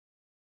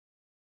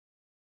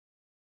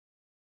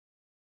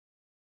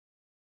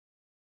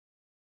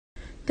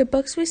The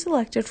books we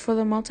selected for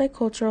the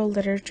Multicultural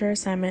Literature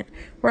assignment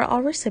were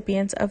all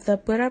recipients of the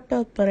Pura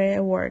Belpre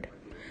Award.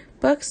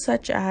 Books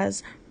such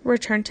as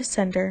Return to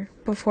Sender,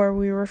 Before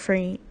We Were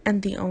Free,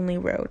 and The Only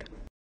Road.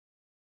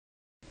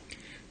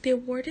 The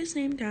award is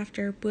named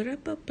after Pura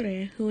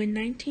Belpre, who in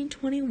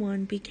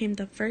 1921 became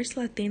the first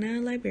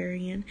Latina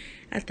librarian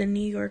at the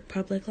New York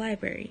Public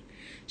Library.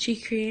 She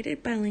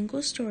created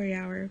Bilingual Story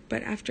Hour,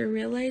 but after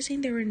realizing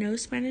there were no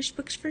Spanish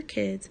books for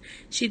kids,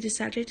 she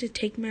decided to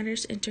take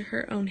matters into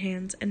her own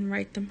hands and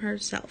write them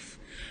herself,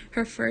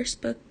 her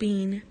first book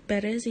being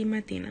Perez y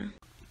Matina.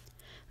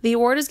 The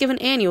award is given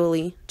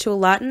annually to a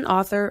Latin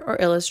author or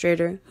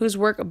illustrator whose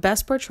work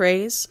best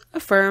portrays,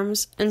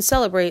 affirms, and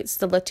celebrates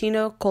the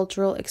Latino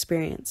cultural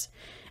experience,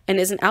 and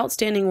is an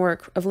outstanding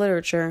work of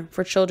literature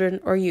for children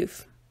or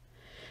youth.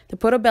 The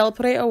Pura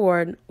Belpre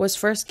Award was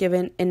first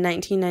given in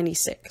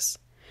 1996.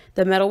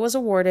 The medal was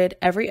awarded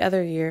every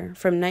other year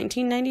from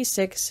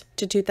 1996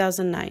 to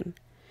 2009.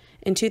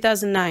 In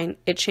 2009,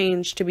 it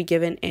changed to be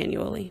given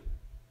annually.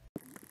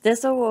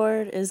 This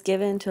award is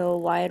given to a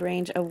wide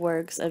range of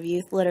works of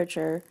youth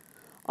literature.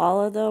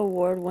 All of the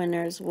award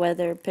winners,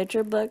 whether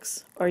picture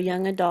books or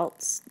young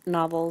adults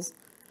novels,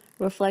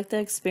 reflect the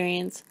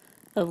experience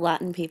of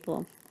Latin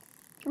people,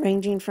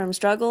 ranging from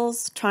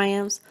struggles,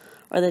 triumphs,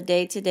 or the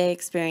day-to-day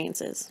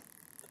experiences.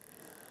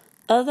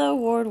 Of the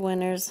award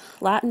winners,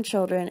 Latin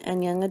children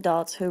and young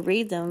adults who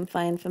read them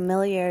find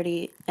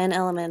familiarity and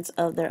elements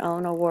of their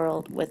own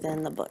world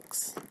within the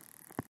books.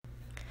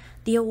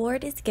 The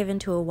award is given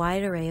to a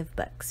wide array of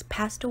books.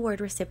 Past award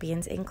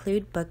recipients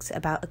include books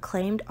about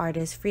acclaimed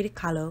artist Frida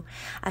Kahlo,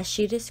 as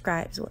she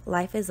describes what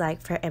life is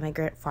like for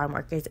immigrant farm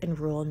workers in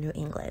rural New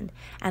England,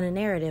 and a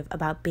narrative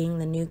about being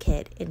the new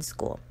kid in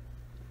school.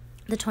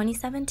 The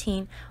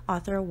 2017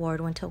 Author Award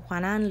went to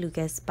Juana and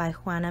Lucas by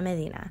Juana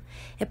Medina.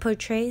 It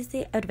portrays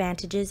the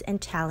advantages and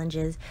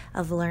challenges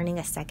of learning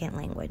a second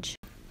language.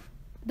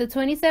 The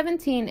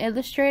 2017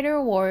 Illustrator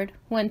Award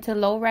went to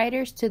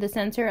Lowriders to the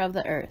Center of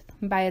the Earth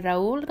by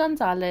Raul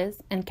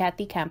Gonzalez and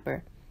Kathy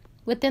Camper.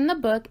 Within the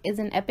book is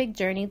an epic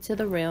journey to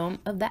the realm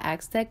of the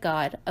Aztec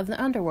god of the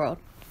underworld.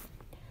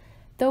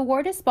 The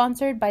award is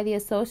sponsored by the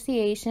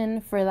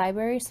Association for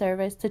Library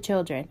Service to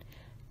Children,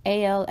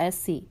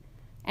 ALSC,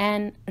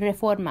 and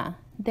Reforma,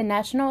 the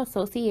National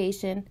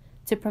Association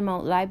to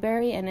promote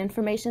library and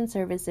information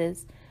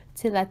services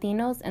to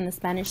Latinos and the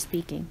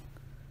Spanish-speaking.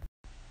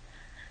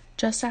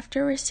 Just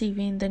after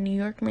receiving the New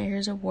York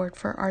Mayor's Award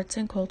for Arts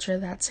and Culture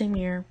that same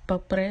year,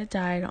 Belpre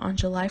died on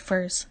July 1,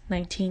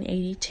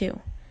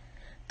 1982.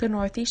 The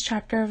Northeast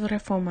chapter of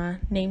Reforma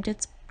named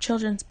its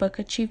Children's Book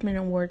Achievement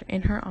Award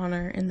in her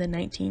honor in the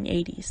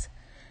 1980s.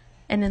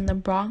 And in the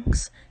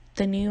Bronx,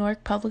 the New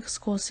York Public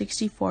School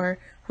 64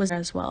 was there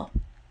as well.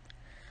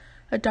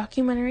 A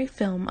documentary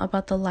film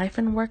about the life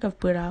and work of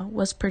Pura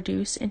was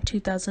produced in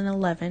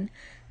 2011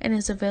 and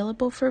is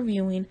available for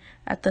viewing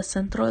at the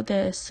Centro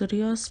de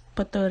Estudios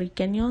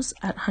Puertorriqueños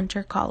at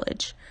Hunter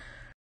College.